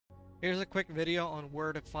Here's a quick video on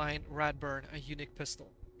where to find Radburn, a unique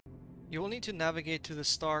pistol. You will need to navigate to the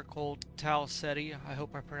star called Tau Ceti. I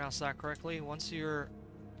hope I pronounced that correctly. Once you're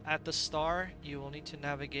at the star, you will need to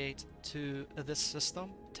navigate to this system,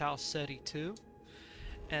 Tau Ceti 2,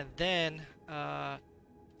 and then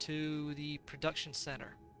to the production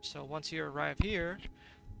center. So once you arrive here,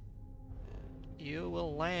 you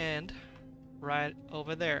will land right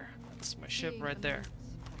over there. That's my ship right there.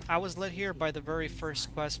 I was led here by the very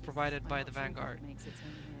first quest provided by the Vanguard.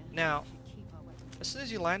 Now, as soon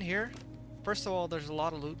as you land here, first of all, there's a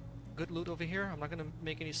lot of loot, good loot over here. I'm not going to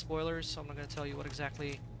make any spoilers, so I'm not going to tell you what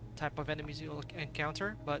exactly type of enemies you'll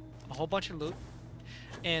encounter, but a whole bunch of loot.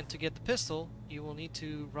 And to get the pistol, you will need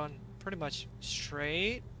to run pretty much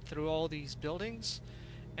straight through all these buildings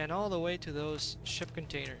and all the way to those ship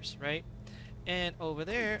containers, right? And over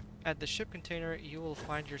there at the ship container, you will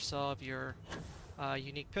find yourself your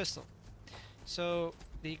unique pistol. So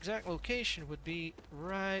the exact location would be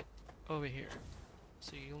right over here.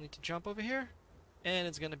 So you'll need to jump over here, and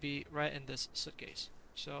it's gonna be right in this suitcase.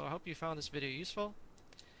 So I hope you found this video useful,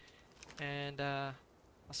 and I'll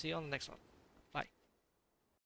see you on the next one.